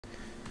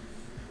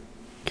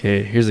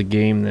Okay, here's a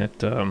game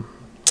that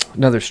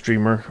another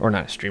streamer, or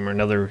not a streamer,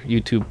 another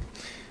YouTube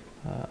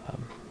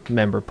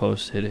member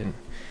posted,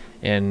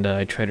 and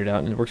I tried it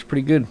out, and it works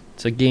pretty good.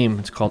 It's a game.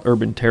 It's called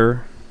Urban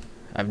Terror.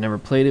 I've never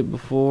played it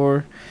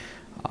before,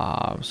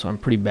 so I'm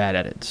pretty bad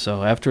at it.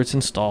 So after it's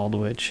installed,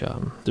 which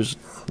there's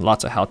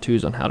lots of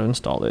how-tos on how to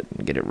install it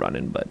and get it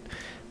running, but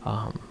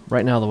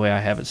right now the way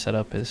I have it set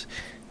up is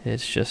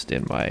it's just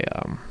in my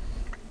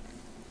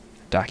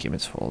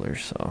documents folder.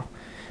 So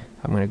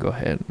I'm going to go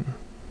ahead and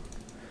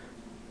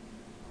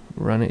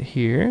run it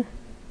here,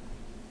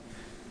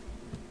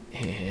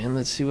 and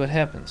let's see what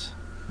happens.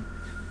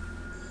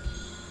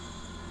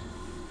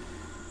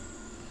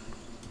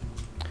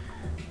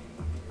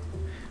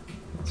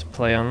 Let's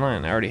play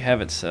online. I already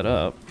have it set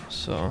up,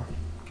 so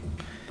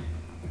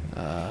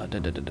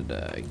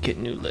get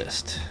new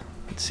list.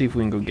 Let's see if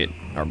we can go get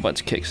our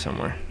butts kicked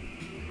somewhere.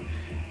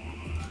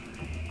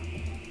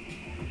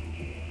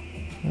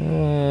 I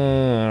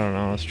don't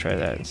know. Let's try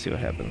that and see what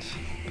happens.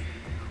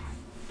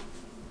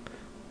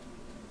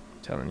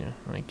 Telling you,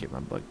 I might get my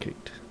butt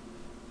kicked,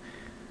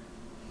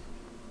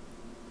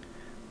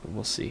 but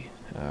we'll see.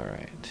 All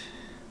right,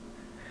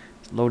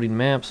 it's loading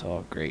maps.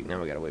 Oh, great! Now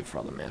we gotta wait for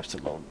all the maps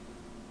to load.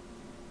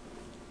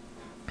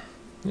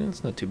 Yeah,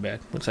 it's not too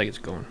bad. Looks like it's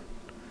going.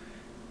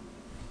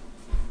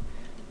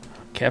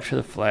 Capture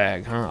the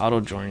flag, huh? Auto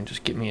join.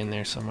 Just get me in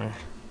there somewhere.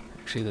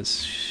 Actually,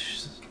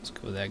 let's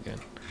go with that gun.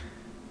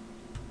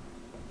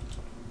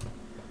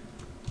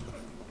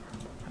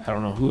 I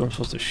don't know who I'm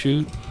supposed to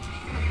shoot.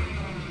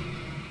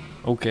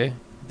 Okay,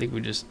 I think we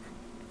just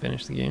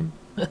finished the game.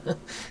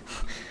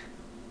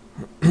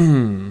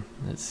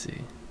 Let's see.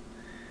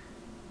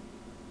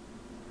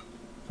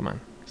 Come on,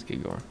 let's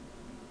get going.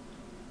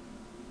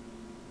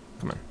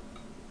 Come on.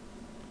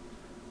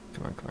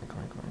 Come on, come on, come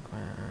on, come on, come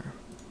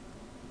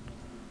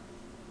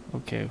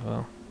on. Okay,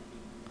 well,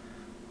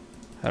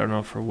 I don't know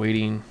if we're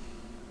waiting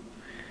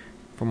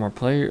for more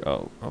player.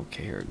 Oh,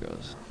 okay, here it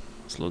goes.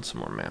 Let's load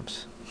some more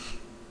maps.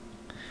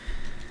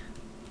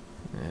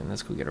 And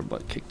let's go get our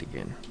butt kicked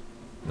again.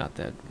 Not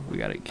that we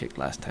got it kicked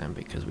last time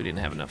because we didn't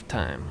have enough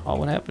time. Oh,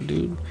 what happened,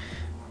 dude?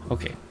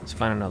 Okay, let's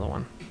find another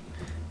one.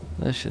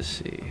 Let's just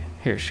see.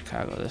 Here's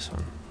Chicago, this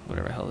one.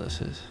 Whatever the hell this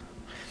is.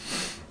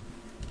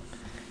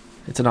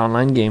 It's an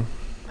online game.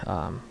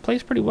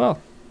 Plays pretty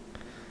well.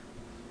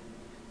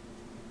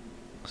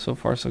 So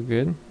far, so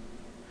good.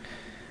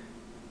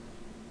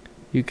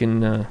 You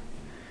can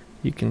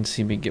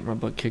see me get my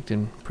butt kicked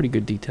in pretty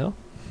good detail.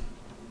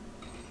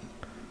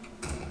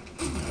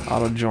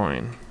 Auto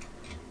join.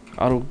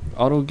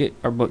 Auto get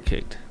our butt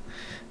kicked.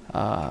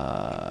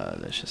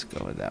 Let's just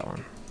go with that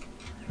one.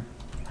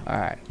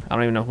 Alright. I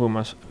don't even know who am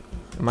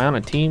I on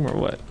a team or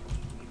what?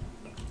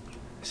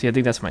 See, I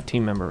think that's my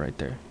team member right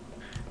there.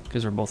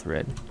 Because we're both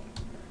red.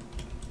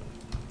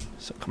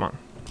 So come on.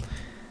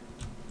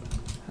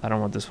 I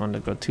don't want this one to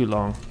go too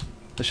long.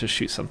 Let's just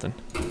shoot something.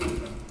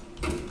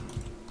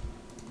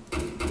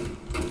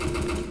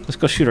 Let's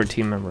go shoot our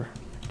team member.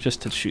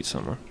 Just to shoot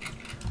someone.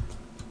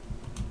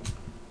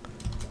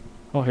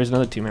 Oh, here's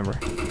another team member.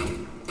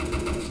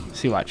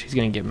 See, watch. He's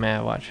gonna get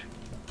mad, watch.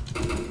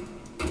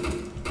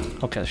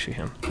 Okay, let's shoot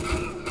him.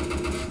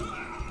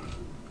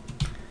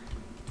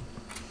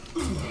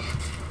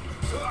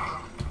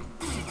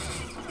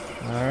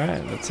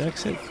 Alright, let's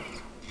exit.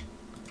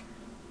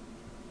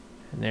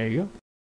 And there you go.